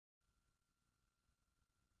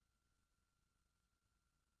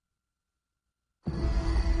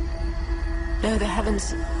No, the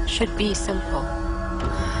heavens should be simple.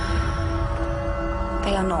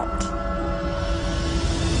 They are not.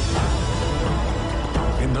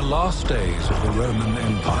 In the last days of the Roman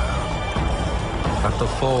Empire, at the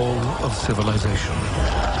fall of civilization,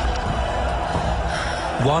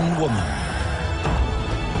 one woman,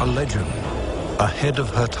 a legend, ahead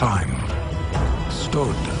of her time,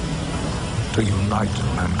 stood to unite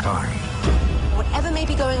mankind. Whatever may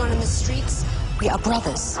be going on in the streets, we are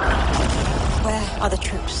brothers. Where are the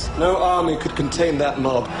troops? No army could contain that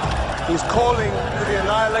mob. He's calling for the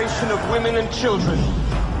annihilation of women and children.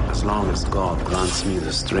 As long as God grants me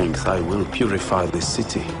the strength, I will purify this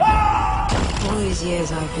city. All these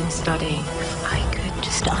years I've been studying, if I could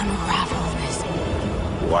just unravel this.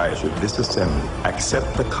 Why should this assembly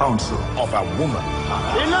accept the counsel of a woman?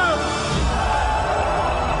 Enough!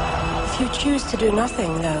 If you choose to do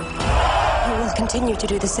nothing, though, you will continue to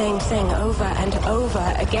do the same thing over and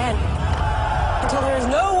over again. Until there is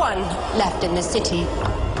no one left in the city.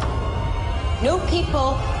 No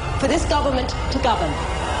people for this government to govern.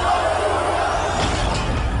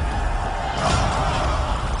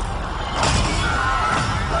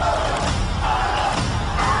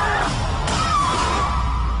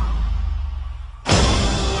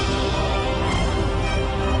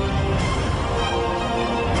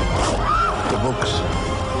 The books.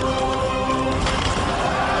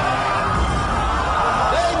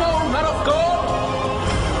 They know men of God!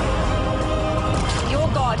 Your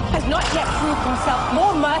God has not yet proved himself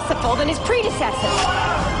more merciful than his predecessors.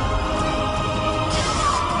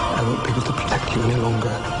 I won't be able to protect you any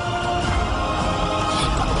longer.